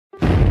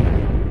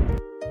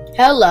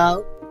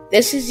Hello,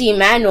 this is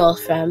Emmanuel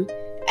from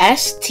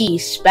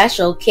ST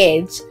Special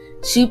Kids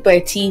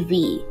Super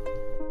TV.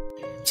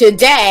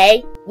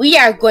 Today, we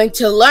are going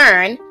to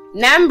learn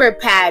number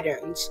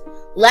patterns.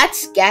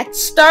 Let's get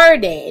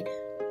started.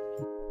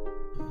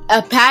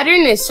 A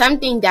pattern is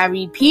something that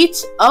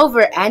repeats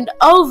over and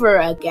over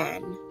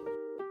again.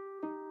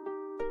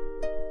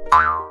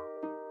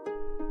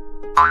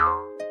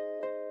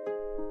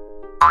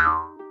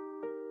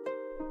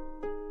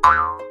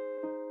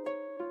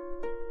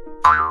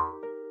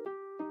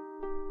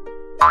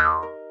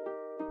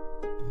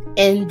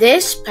 In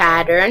this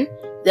pattern,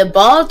 the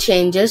ball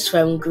changes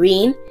from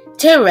green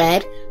to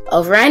red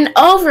over and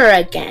over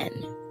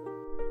again.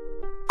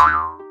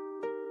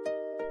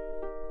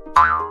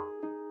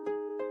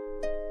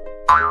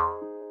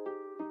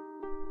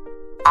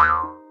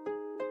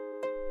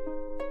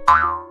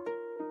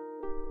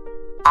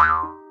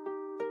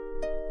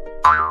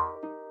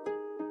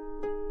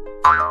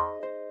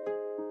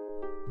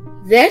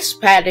 This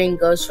pattern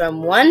goes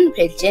from one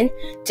pigeon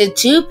to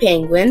two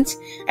penguins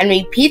and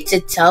repeats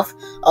itself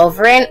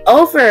over and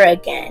over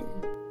again.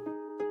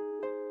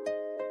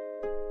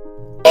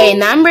 A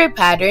number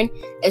pattern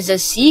is a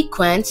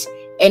sequence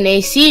in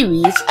a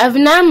series of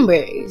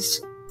numbers.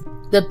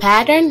 The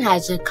pattern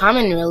has a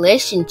common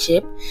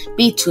relationship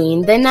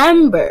between the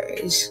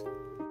numbers.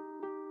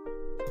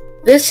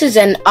 This is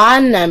an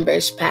odd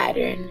numbers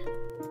pattern.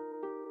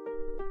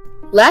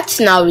 Let's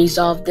now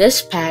resolve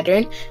this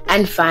pattern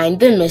and find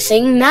the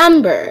missing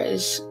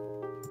numbers.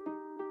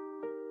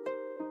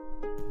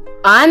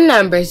 Odd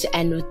numbers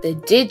end with the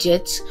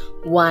digits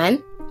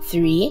 1,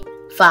 3,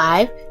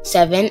 5,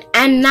 7,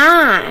 and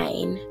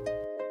 9.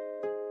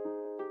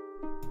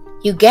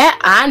 You get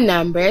odd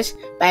numbers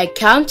by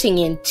counting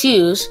in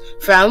twos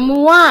from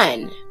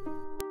 1.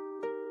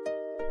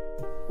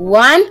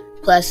 1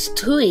 plus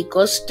 2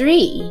 equals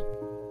 3.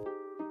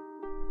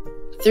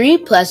 3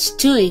 plus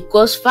 2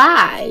 equals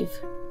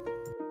 5.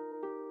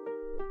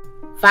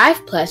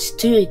 5 plus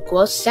 2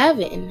 equals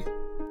 7.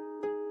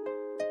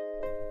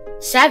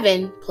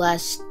 7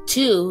 plus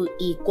 2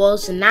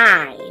 equals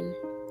 9.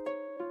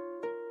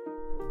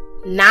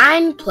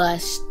 9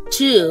 plus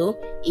 2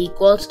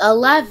 equals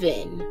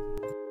 11.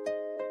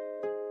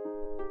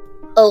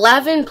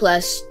 11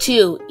 plus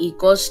 2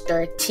 equals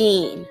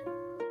 13.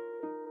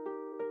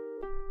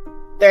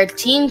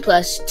 13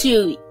 plus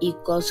 2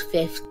 equals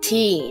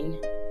 15.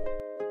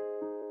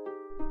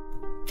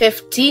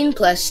 15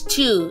 plus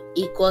 2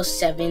 equals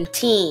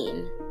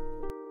 17.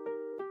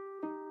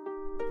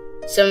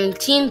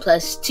 17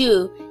 plus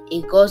 2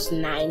 equals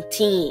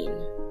 19.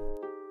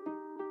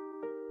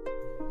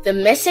 The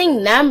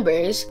missing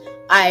numbers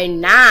are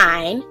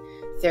 9,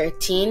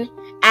 13,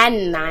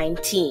 and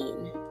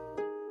 19.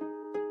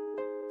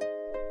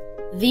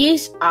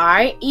 These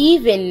are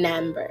even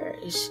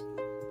numbers.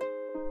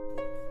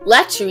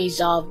 Let's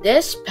resolve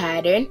this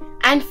pattern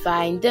and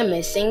find the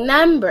missing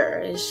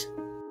numbers.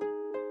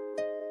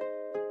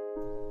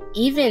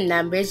 Even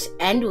numbers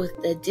end with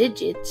the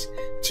digits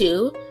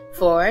 2,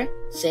 4,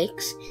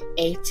 6,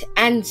 8,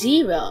 and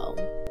 0.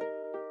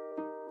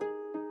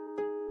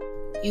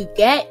 You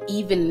get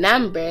even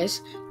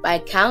numbers by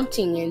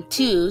counting in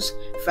twos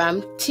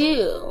from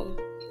 2.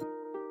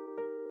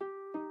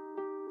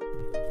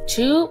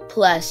 2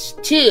 plus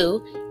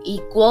 2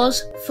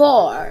 equals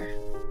 4.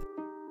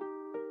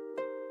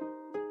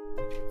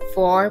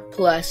 4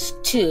 plus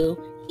 2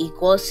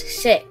 equals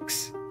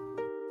 6.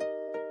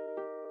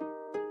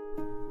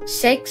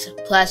 6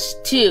 plus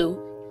 2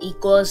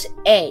 equals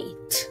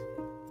 8.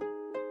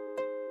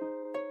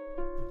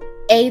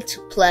 8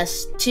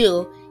 plus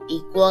 2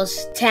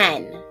 equals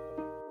 10.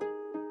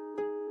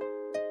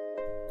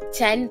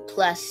 10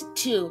 plus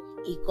 2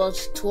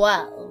 equals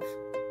 12.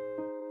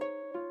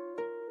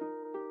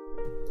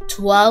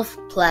 12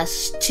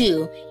 plus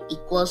 2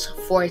 equals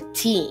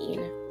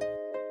 14.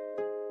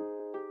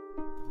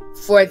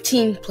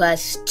 14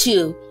 plus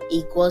 2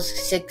 equals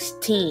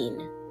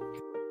 16.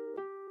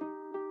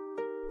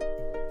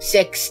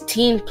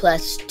 16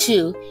 plus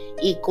 2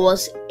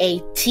 equals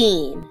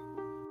 18.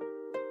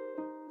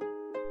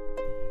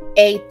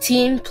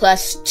 18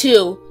 plus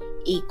 2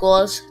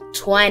 equals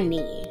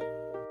 20.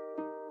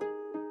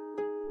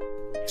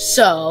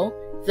 So,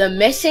 the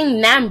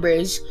missing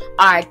numbers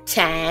are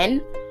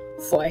 10,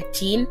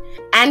 14,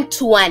 and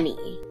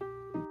 20.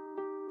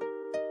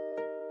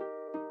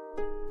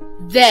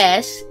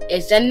 This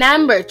is a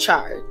number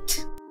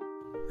chart.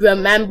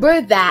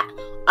 Remember that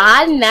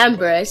odd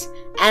numbers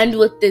end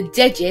with the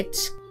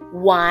digits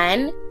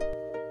 1,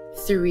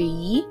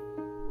 3,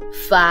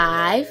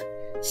 5,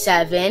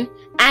 7,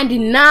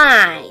 and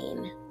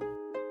 9.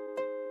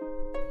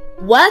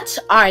 What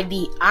are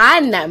the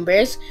odd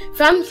numbers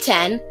from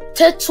 10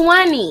 to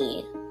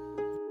 20?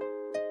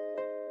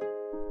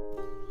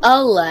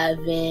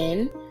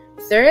 11,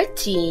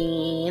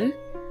 13,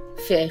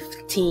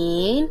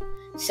 15,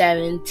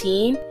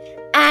 17,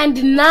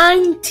 and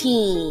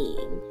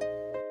 19.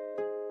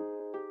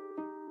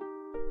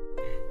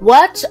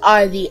 What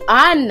are the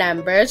odd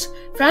numbers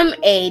from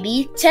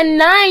 80 to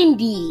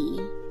 90?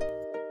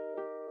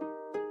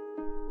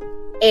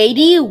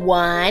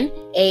 81,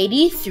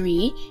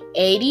 83,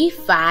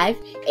 85,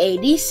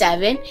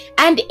 87,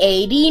 and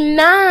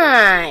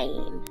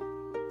 89.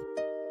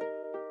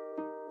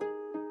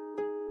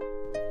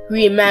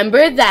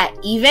 Remember that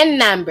even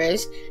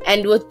numbers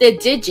end with the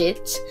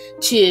digits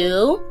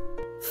 2,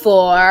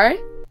 4,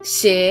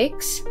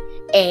 6,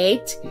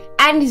 8,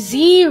 and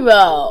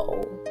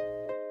 0.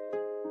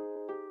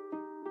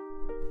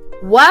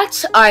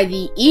 What are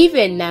the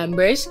even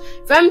numbers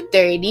from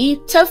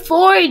 30 to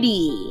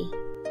 40?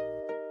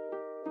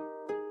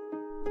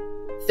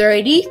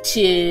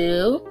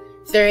 32,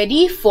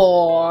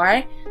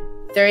 34,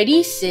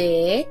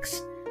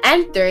 36,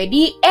 and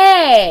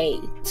 38.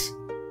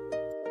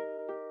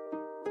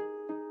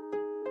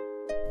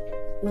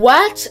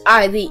 What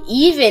are the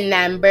even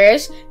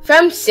numbers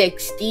from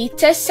 60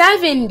 to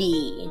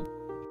 70?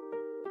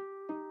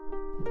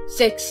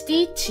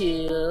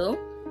 62,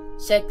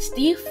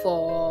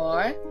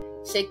 64,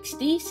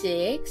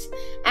 66,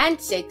 and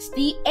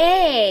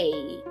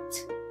 68.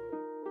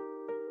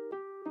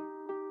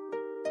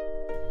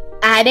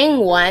 Adding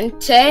 1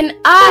 to an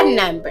odd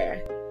number.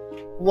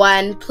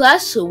 1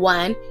 plus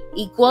 1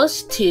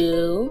 equals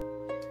 2.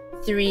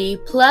 3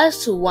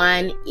 plus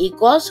 1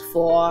 equals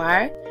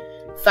 4.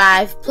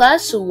 5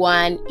 plus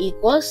 1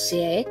 equals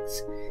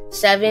 6.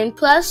 7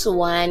 plus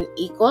 1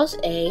 equals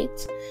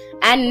 8.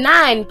 And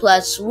 9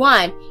 plus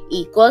 1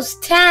 equals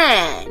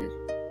 10.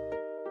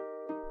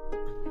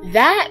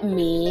 That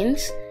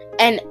means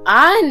an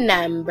odd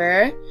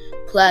number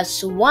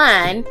plus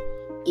 1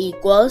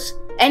 equals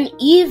an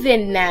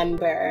even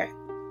number.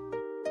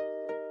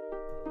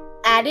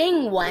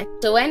 Adding 1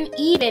 to an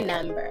even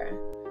number.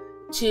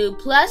 2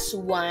 plus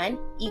 1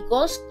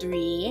 equals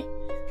 3.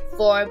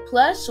 4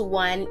 plus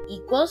 1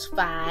 equals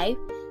 5.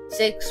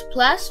 6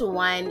 plus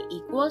 1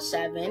 equals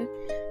 7.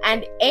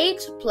 And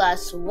 8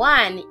 plus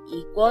 1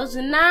 equals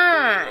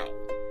 9.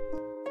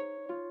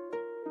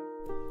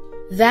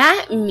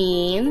 That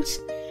means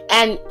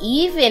an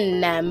even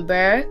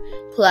number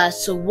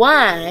plus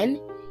 1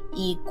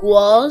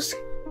 equals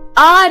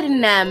odd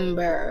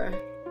number.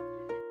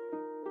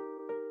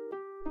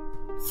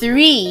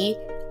 3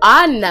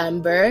 odd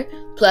number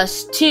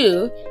plus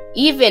 2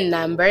 even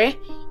number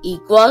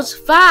equals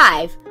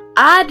 5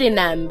 odd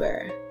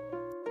number.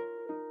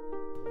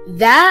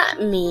 That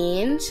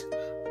means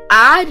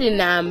odd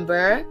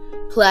number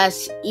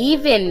plus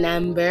even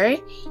number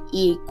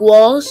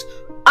equals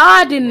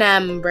odd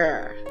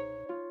number.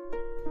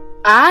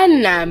 Odd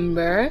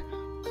number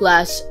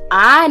plus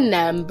odd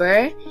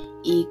number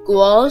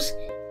equals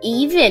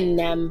even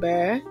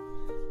number.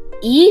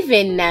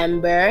 Even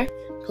number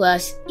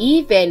plus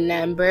even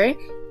number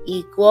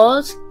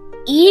equals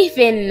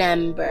even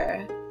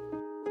number.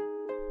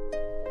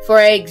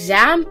 For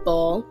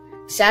example,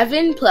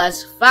 7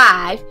 plus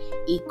 5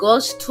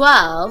 equals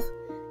 12,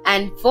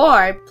 and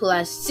 4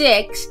 plus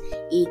 6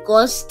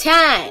 equals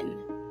 10.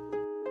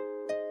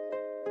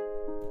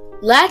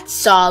 Let's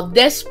solve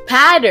this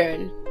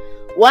pattern.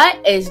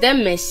 What is the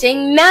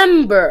missing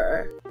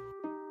number?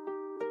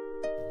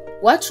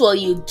 What will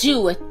you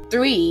do with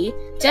 3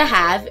 to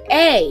have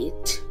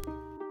 8?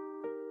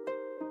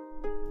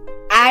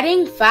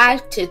 Adding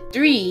 5 to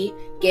 3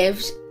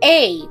 gives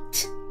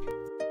 8.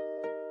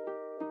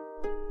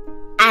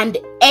 And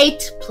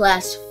 8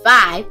 plus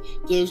 5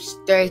 gives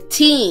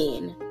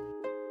 13.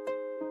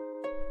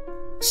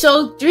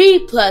 So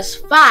 3 plus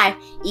 5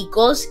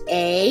 equals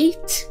 8.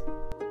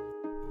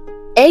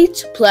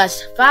 8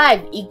 plus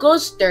 5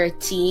 equals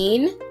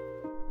 13.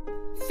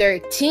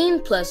 13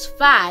 plus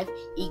 5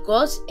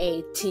 equals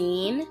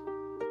 18.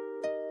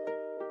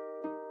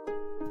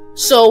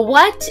 So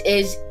what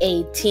is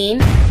 18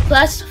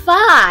 plus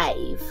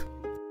 5?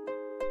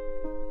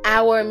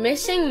 Our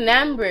missing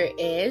number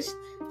is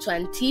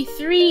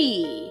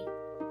 23.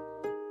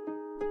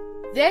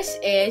 This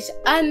is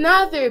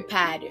another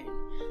pattern.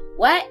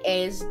 What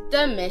is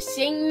the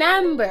missing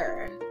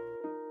number?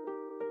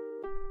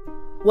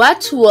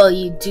 What will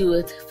you do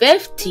with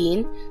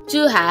 15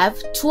 to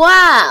have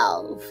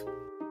 12?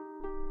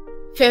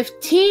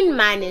 15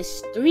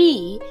 minus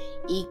 3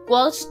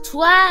 equals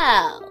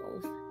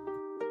 12.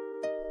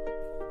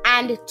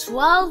 And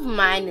 12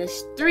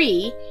 minus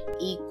 3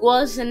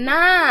 equals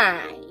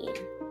 9.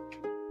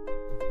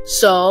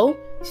 So,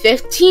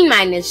 15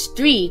 minus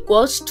 3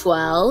 equals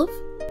 12.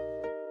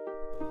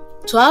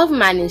 12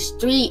 minus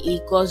 3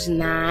 equals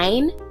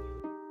 9.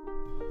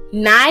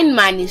 9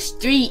 minus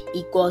 3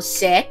 equals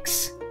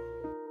 6.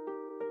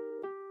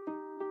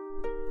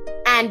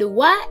 And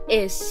what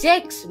is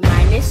 6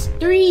 minus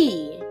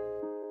 3?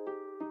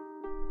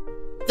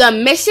 The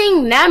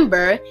missing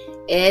number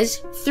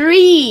is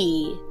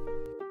 3.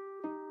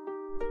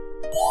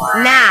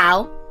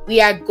 Now,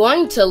 we are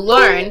going to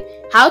learn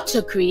how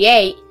to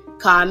create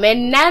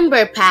common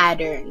number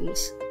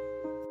patterns.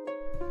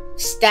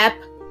 Step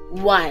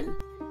 1.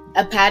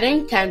 A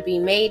pattern can be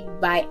made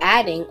by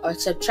adding or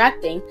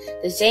subtracting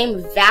the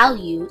same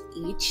value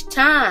each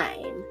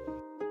time.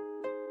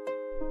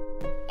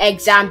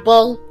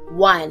 Example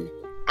 1.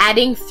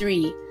 Adding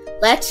 3.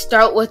 Let's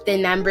start with the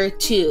number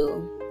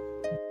 2.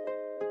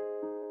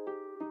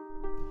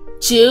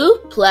 2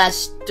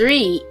 plus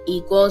 3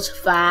 equals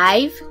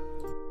 5.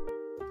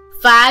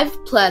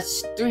 5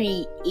 plus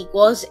 3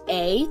 equals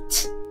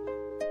 8.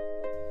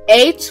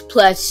 8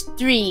 plus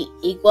 3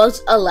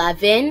 equals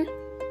 11.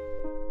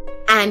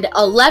 And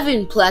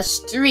 11 plus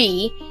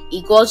 3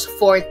 equals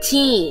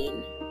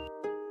 14.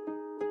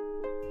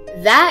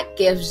 That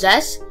gives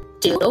us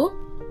 2,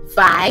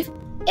 5,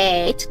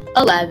 8,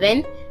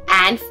 11,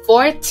 and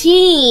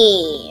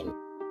 14.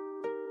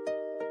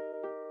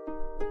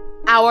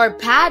 Our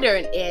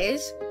pattern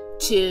is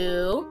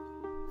 2,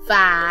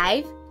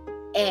 5,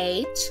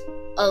 8,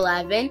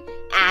 11,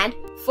 and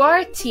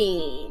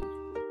 14.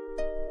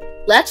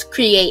 Let's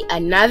create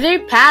another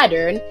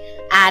pattern,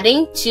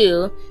 adding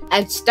 2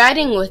 and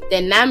starting with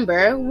the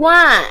number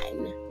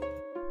 1.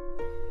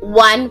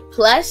 1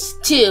 plus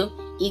 2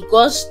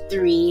 equals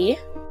 3.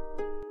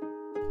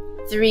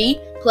 3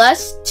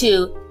 plus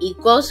 2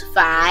 equals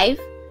 5.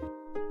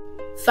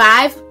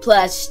 5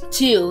 plus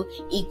 2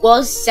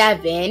 equals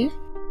 7.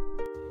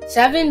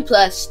 7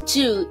 plus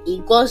 2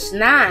 equals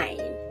 9.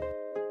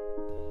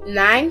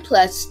 9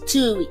 plus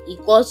 2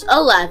 equals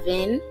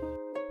 11.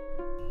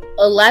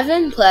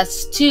 11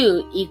 plus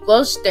 2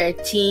 equals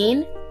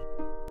 13.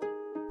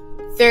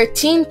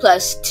 13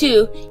 plus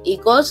 2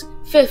 equals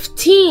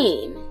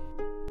 15.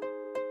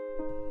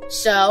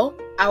 So,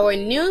 our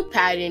new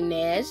pattern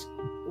is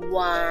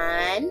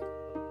 1,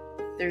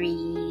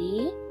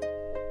 3,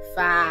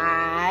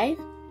 5,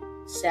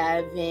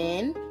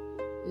 7,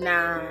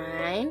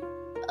 9,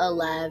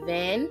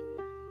 11,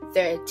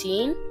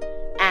 13,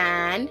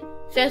 and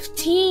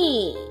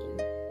 15.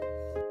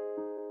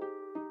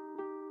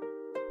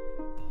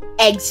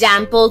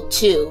 Example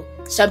 2.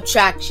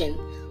 Subtraction.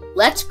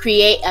 Let's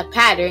create a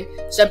pattern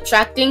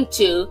subtracting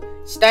 2,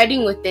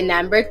 starting with the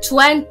number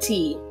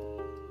 20.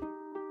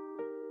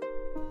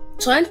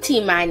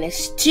 20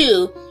 minus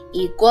 2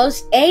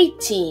 equals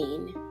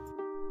 18.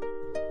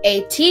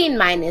 18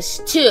 minus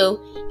 2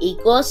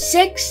 equals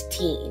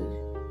 16.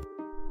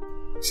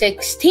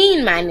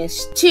 16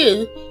 minus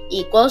 2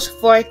 equals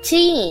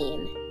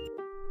 14.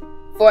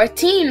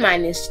 14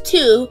 minus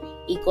 2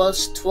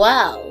 equals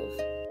 12.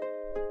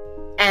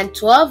 And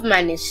 12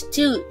 minus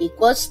 2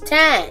 equals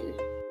 10.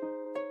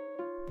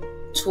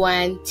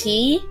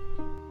 20,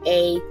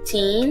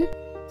 18,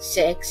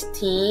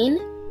 16,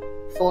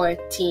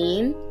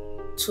 14,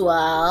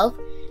 12,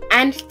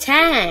 and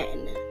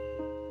 10.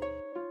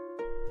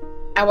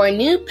 Our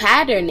new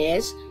pattern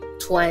is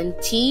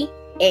 20,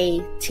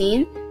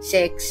 18,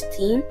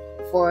 16,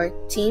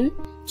 14,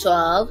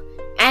 12,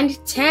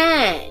 and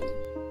 10.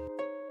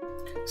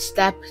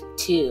 Step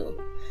 2.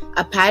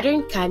 A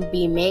pattern can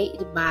be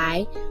made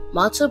by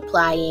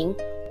multiplying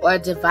or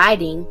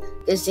dividing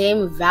the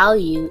same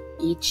value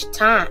each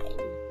time.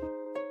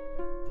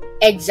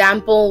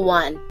 Example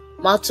 1.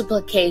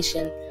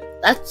 Multiplication.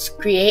 Let's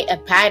create a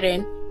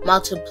pattern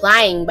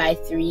multiplying by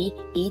 3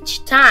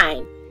 each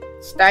time,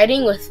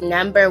 starting with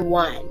number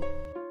 1.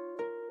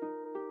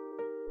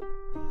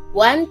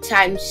 1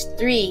 times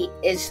 3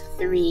 is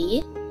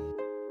 3.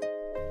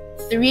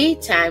 3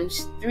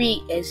 times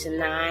 3 is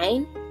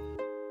 9.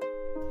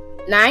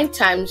 9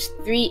 times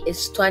 3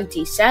 is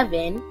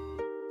 27.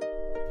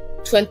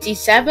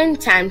 27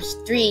 times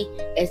 3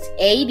 is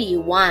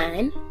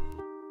 81.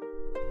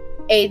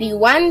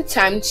 81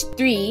 times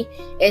 3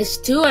 is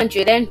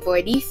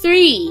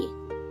 243.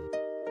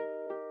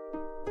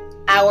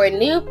 Our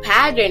new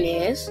pattern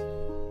is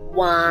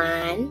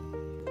 1,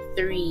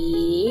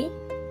 3,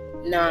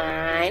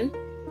 9,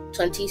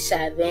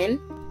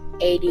 27,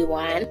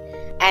 81,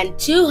 and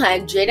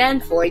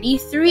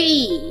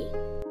 243.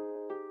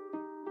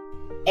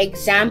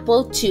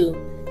 Example 2.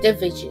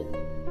 Division.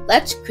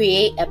 Let's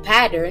create a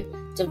pattern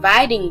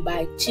dividing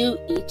by 2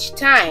 each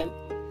time,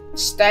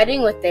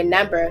 starting with the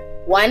number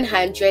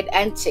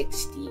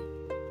 160.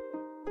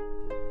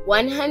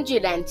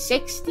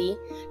 160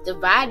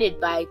 divided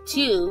by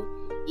 2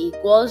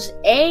 equals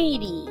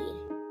 80.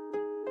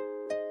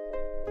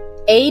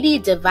 80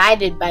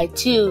 divided by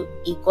 2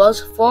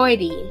 equals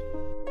 40.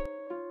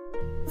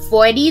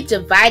 40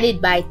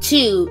 divided by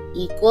 2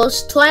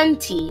 equals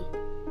 20.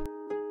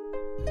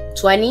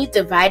 20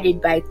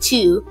 divided by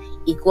 2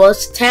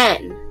 equals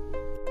 10.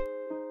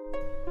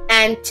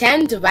 And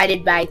 10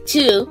 divided by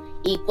 2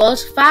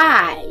 equals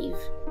 5.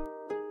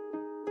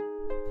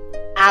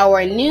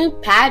 Our new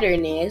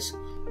pattern is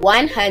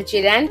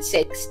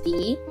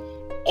 160,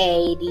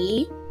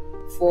 80,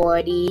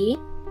 40,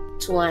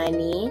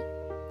 20,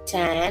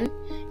 10,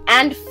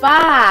 and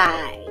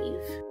 5.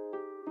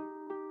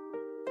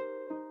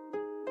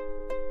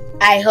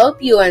 I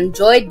hope you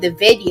enjoyed the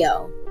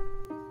video.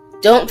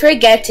 Don't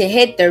forget to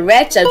hit the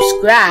red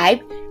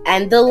subscribe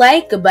and the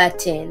like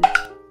button.